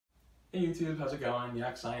Hey YouTube, how's it going?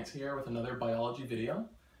 YakScience here with another biology video.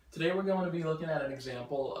 Today we're going to be looking at an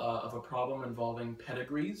example of a problem involving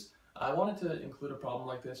pedigrees. I wanted to include a problem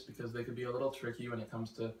like this because they could be a little tricky when it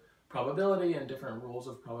comes to probability and different rules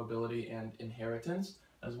of probability and inheritance,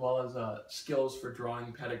 as well as skills for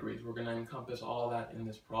drawing pedigrees. We're going to encompass all of that in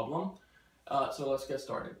this problem. So let's get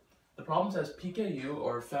started. The problem says PKU,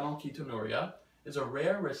 or phenylketonuria, is a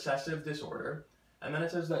rare recessive disorder, and then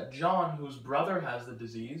it says that John, whose brother has the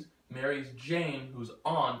disease, marries Jane, whose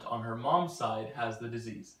aunt on her mom's side has the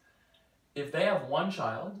disease. If they have one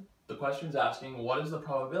child, the question's asking what is the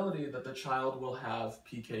probability that the child will have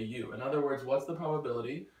PKU? In other words, what's the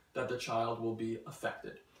probability that the child will be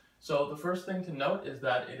affected? So the first thing to note is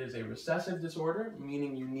that it is a recessive disorder,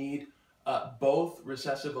 meaning you need both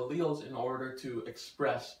recessive alleles in order to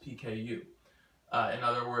express PKU. In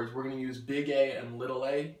other words, we're going to use big A and little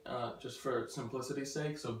a just for simplicity's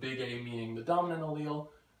sake. So big A meaning the dominant allele,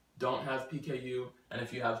 don't have PKU, and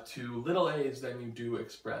if you have two little a's, then you do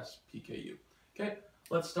express PKU. Okay,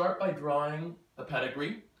 let's start by drawing a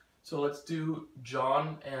pedigree. So let's do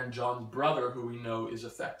John and John's brother, who we know is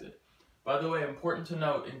affected. By the way, important to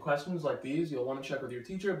note, in questions like these, you'll want to check with your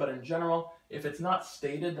teacher, but in general, if it's not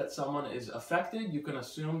stated that someone is affected, you can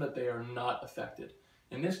assume that they are not affected.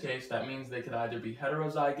 In this case, that means they could either be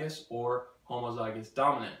heterozygous or homozygous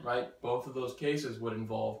dominant, right? Both of those cases would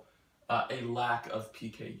involve a lack of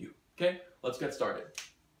PKU. Okay, let's get started.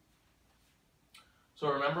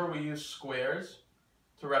 So remember, we use squares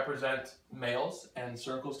to represent males and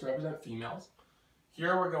circles to represent females.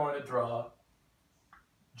 Here we're going to draw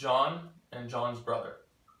John and John's brother.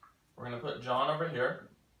 We're going to put John over here.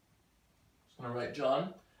 Just going to write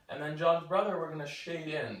John. And then John's brother we're going to shade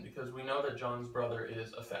in because we know that John's brother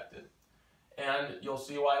is affected. And you'll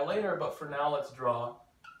see why later, but for now let's draw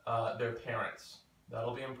their parents.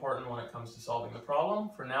 That'll be important when it comes to solving the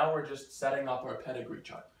problem. For now, we're just setting up our pedigree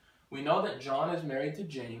chart. We know that John is married to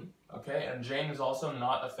Jane, okay, and Jane is also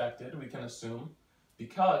not affected, we can assume,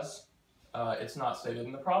 because it's not stated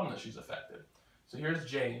in the problem that she's affected. So here's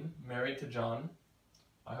Jane, married to John.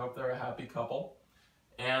 I hope they're a happy couple.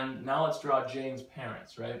 And now let's draw Jane's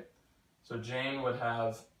parents, right? So Jane would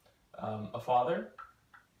have a father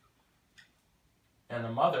and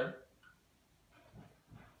a mother.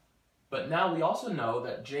 But now we also know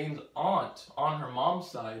that Jane's aunt on her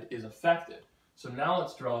mom's side is affected. So now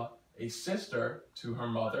let's draw a sister to her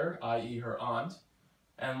mother, i.e. her aunt,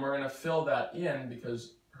 and we're going to fill that in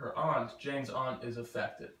because her aunt, Jane's aunt, is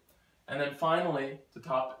affected. And then finally, to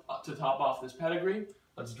top off this pedigree,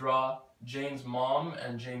 let's draw Jane's mom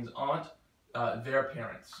and Jane's aunt, their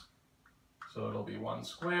parents. So it'll be one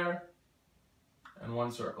square and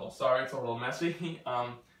one circle. Sorry, it's a little messy.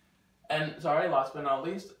 And sorry, last but not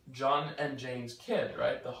least, John and Jane's kid,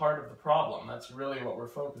 right? The heart of the problem. That's really what we're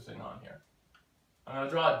focusing on here. I'm going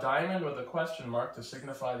to draw a diamond with a question mark to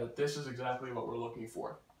signify that this is exactly what we're looking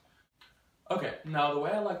for. Okay, now the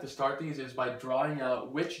way I like to start these is by drawing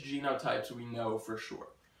out which genotypes we know for sure.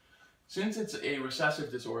 Since it's a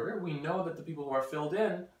recessive disorder, we know that the people who are filled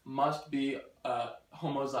in must be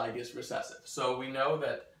homozygous recessive. So we know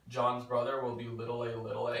that John's brother will be little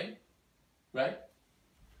a, right?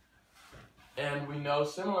 And we know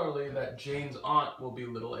similarly that Jane's aunt will be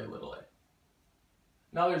little a.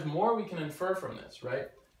 Now there's more we can infer from this, right?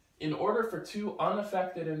 In order for two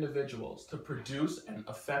unaffected individuals to produce an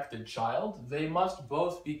affected child, they must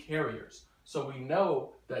both be carriers. So we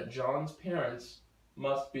know that John's parents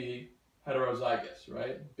must be heterozygous,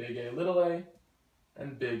 right? Big A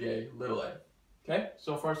and big A little a. Okay,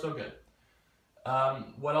 so far so good.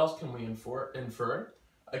 What else can we infer?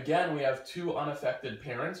 Again, we have two unaffected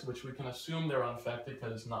parents, which we can assume they're unaffected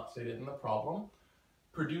because it's not stated in the problem.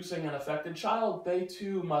 Producing an affected child, they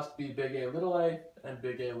too must be big A and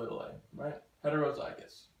big A, right?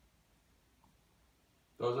 Heterozygous.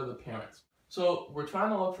 Those are the parents. So we're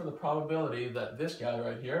trying to look for the probability that this guy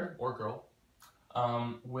right here, or girl,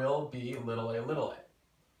 will be little a,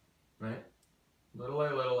 right? Little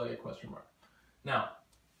a, question mark. Now,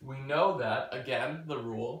 we know that, again, the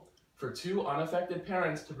rule, for two unaffected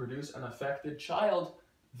parents to produce an affected child,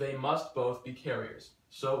 they must both be carriers.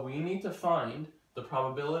 So we need to find the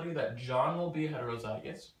probability that John will be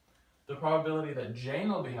heterozygous, the probability that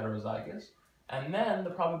Jane will be heterozygous, and then the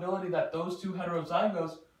probability that those two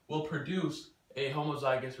heterozygotes will produce a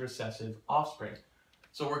homozygous recessive offspring.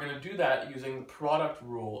 So we're going to do that using the product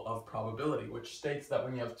rule of probability, which states that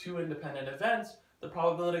when you have two independent events, the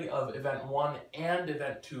probability of event 1 and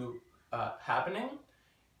event 2 happening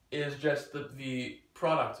is just the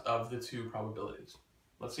product of the two probabilities.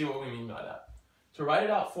 Let's see what we mean by that. To write it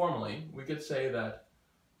out formally, we could say that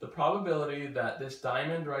the probability that this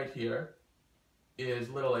diamond right here is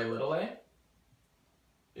little a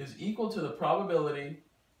is equal to the probability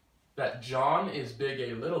that John is big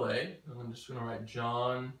A little a, and I'm just going to write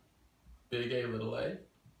John big A little a,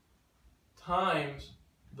 times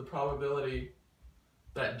the probability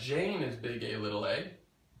that Jane is big A little a,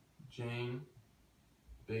 Jane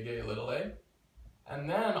big A little a, and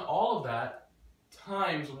then all of that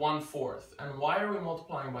times 1/4. And why are we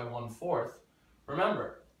multiplying by 1/4?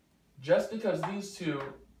 Remember, just because these two,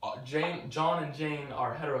 John and Jane,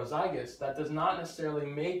 are heterozygous, that does not necessarily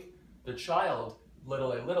make the child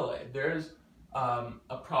little a. There's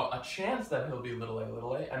a chance that he'll be little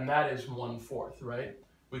a, and that is 1/4, right?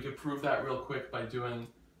 We could prove that real quick by doing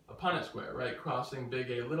a Punnett square, right? Crossing big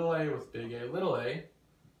A little a with big A little a.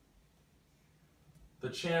 The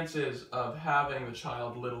chances of having the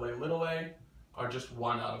child little a are just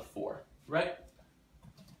 1 out of 4, right?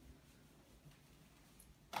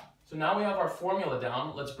 So now we have our formula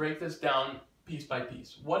down. Let's break this down piece by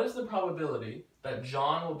piece. What is the probability that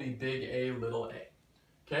John will be big A little a?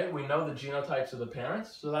 Okay, we know the genotypes of the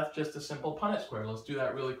parents, so that's just a simple Punnett square. Let's do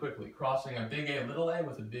that really quickly. Crossing a big A little a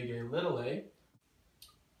with a big A little a.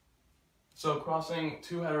 So crossing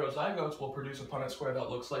two heterozygotes will produce a Punnett square that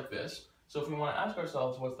looks like this. So if we want to ask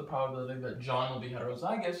ourselves what's the probability that John will be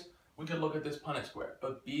heterozygous, we could look at this Punnett square,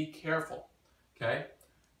 but be careful, okay?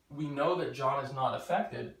 We know that John is not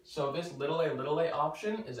affected, so this little a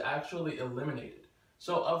option is actually eliminated.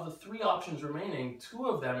 So of the 3 options remaining, 2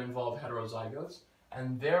 of them involve heterozygotes,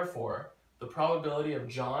 and therefore the probability of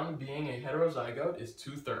John being a heterozygote is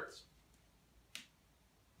 2/3.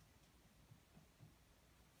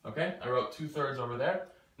 Okay, I wrote 2/3 over there.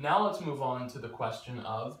 Now let's move on to the question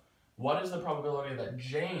of what is the probability that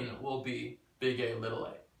Jane will be big A little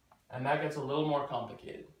a? And that gets a little more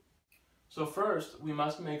complicated. So first, we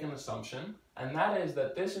must make an assumption, and that is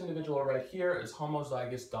that this individual right here is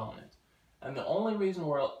homozygous dominant. And the only reason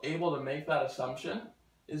we're able to make that assumption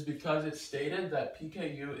is because it's stated that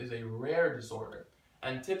PKU is a rare disorder.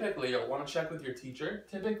 And typically, you'll want to check with your teacher,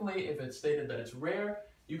 typically if it's stated that it's rare,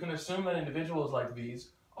 you can assume that individuals like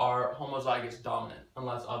these are homozygous dominant,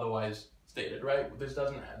 unless otherwise stated, right? This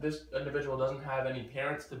individual doesn't have any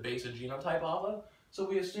parents to base a genotype off of, so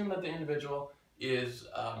we assume that the individual is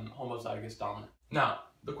homozygous dominant. Now,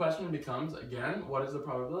 the question becomes, again, what is the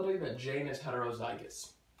probability that Jane is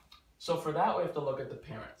heterozygous? So for that, we have to look at the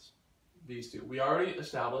parents, these two. We already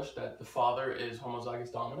established that the father is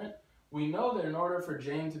homozygous dominant. We know that in order for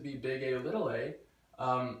Jane to be big A little a,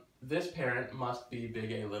 this parent must be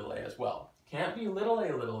big A little a as well. Can't be little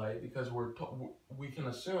a because we can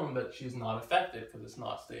assume that she's not affected because it's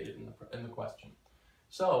not stated in the question.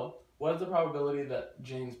 So, what is the probability that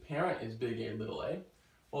Jane's parent is big A little a?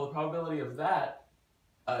 Well, the probability of that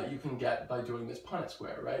you can get by doing this Punnett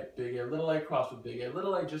square, right? Big A little a crossed with big A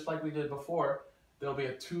little a, just like we did before, there'll be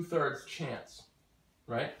a 2/3 chance,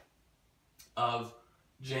 right, of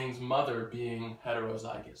Jane's mother being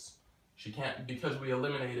heterozygous. She can't, because we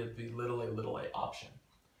eliminated the little a option.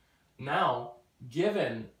 Now,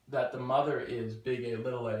 given that the mother is big A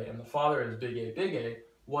little a and the father is big A,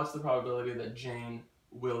 what's the probability that Jane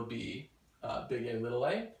will be big A little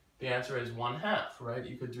a? The answer is 1/2, right?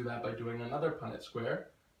 You could do that by doing another Punnett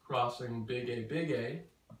square, crossing big A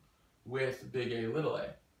with big A little a.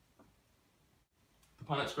 The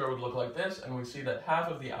Punnett square would look like this, and we see that half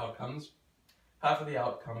of the outcomes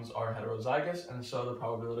are heterozygous, and so the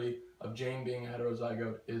probability of Jane being a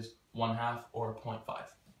heterozygote is 1/2 or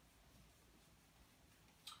 0.5.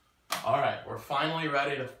 All right, we're finally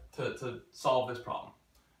ready to solve this problem.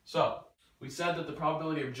 So, we said that the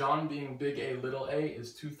probability of John being big A little a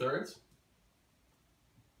is 2/3.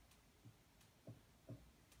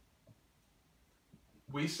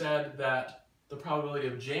 We said that the probability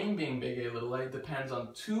of Jane being big A little a depends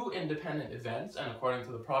on 2 independent events, and according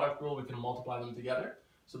to the product rule, we can multiply them together.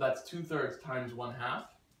 So that's 2/3 times 1/2.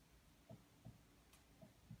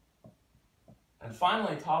 And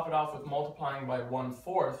finally, top it off with multiplying by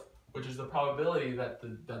 1/4, which is the probability that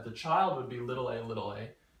the child would be little a,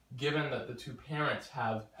 given that the 2 parents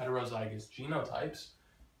have heterozygous genotypes.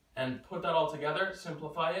 And put that all together,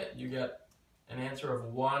 simplify it, you get an answer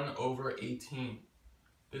of 1/18.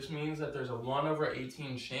 This means that there's a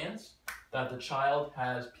 1/18 chance that the child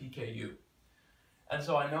has PKU. And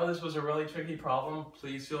so I know this was a really tricky problem.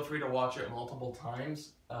 Please feel free to watch it multiple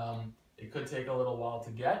times. It could take a little while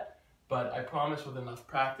to get, but I promise with enough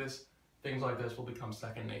practice, things like this will become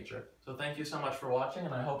second nature. So thank you so much for watching,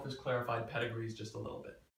 and I hope this clarified pedigrees just a little bit.